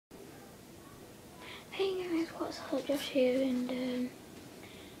it's Hot Josh here, and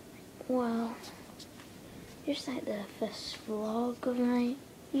well, just like the first vlog of my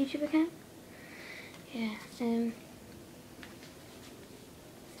YouTube account. Yeah,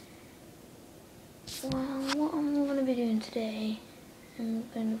 well, what I'm going to be doing today, I'm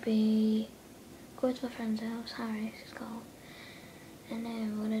going to be going to my friend's house, Harris it's called, and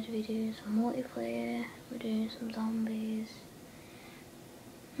then we're going to be doing some multiplayer, we're doing some zombies,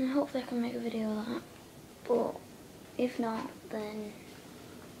 and hopefully I can make a video of that, but if not, then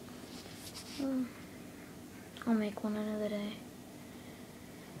I'll make one another day.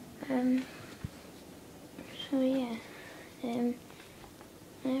 So yeah, I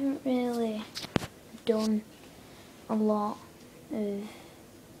haven't really done a lot of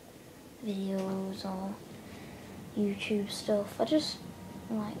videos or YouTube stuff. I just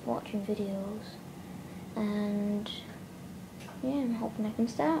like watching videos, and yeah, I'm hoping I can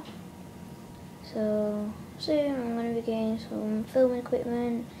start. So soon I'm going to be getting some filming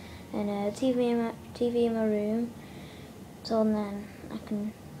equipment and a TV in my room, so then I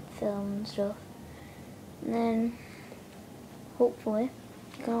can film and stuff, and then hopefully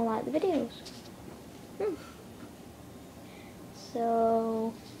you're gonna like the videos.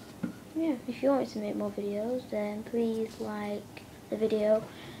 So yeah, if you want me to make more videos, then please like the video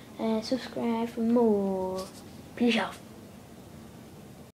and subscribe for more. Peace out.